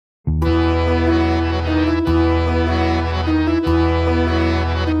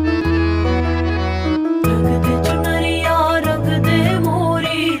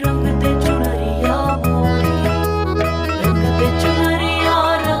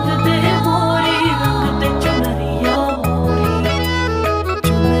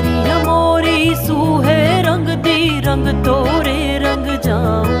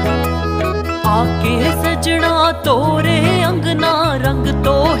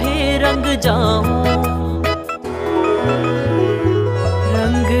रंग जाऊं।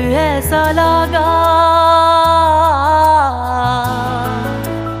 रंग ऐसा लगा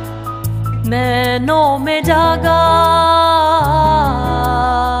नैनों में जागा,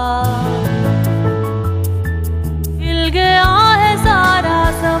 हिल गया है सारा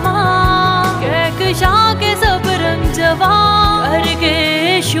समा, कहकशा के सब रंग जवा करके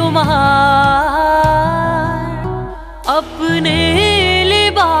शुमार। अपने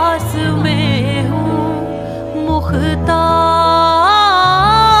लिबास में हूँ Mukhtar,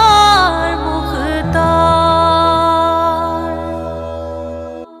 Mukhtar.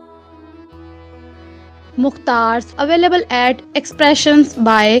 Mukhtar's available at Expressions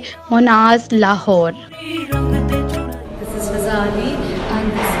by Monaz, Lahore. This is Fazali, and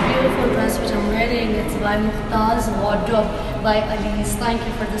this beautiful dress which I'm wearing, it's by Mukhtar's wardrobe by Ali's. Thank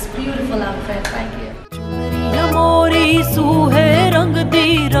you for this beautiful outfit. Thank you. मोरी सूहे रंग दी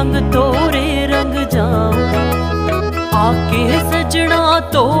रंग तोरे रंग जाऊं, आके सजना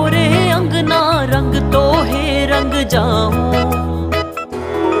तोरे अंगना रंग तोहे रंग जाऊं।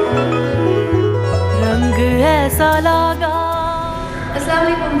 रंग ऐसा लगा।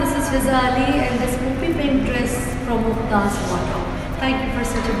 Assalamualaikum, this is Fazali and this poopy pink dress from Mukhtar's wardrobe. Thank you for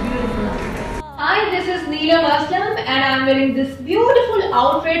such a beautiful outfit. Hi, this is Neelam Aslam and I'm wearing this beautiful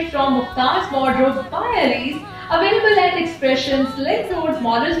outfit from Mukhtar's wardrobe by Ali's, available at Expressions, Link Road,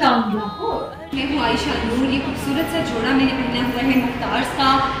 Model Town, Lahore. मैं हूँ आयशा नूर। ये खूबसूरत सा जोड़ा मैंने पहना हुआ है मुख्तार का,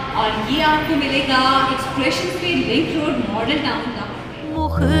 और ये आपको मिलेगा एक्सप्रेशंस पे, link road, model town, Lahore.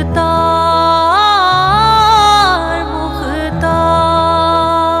 Mukhtar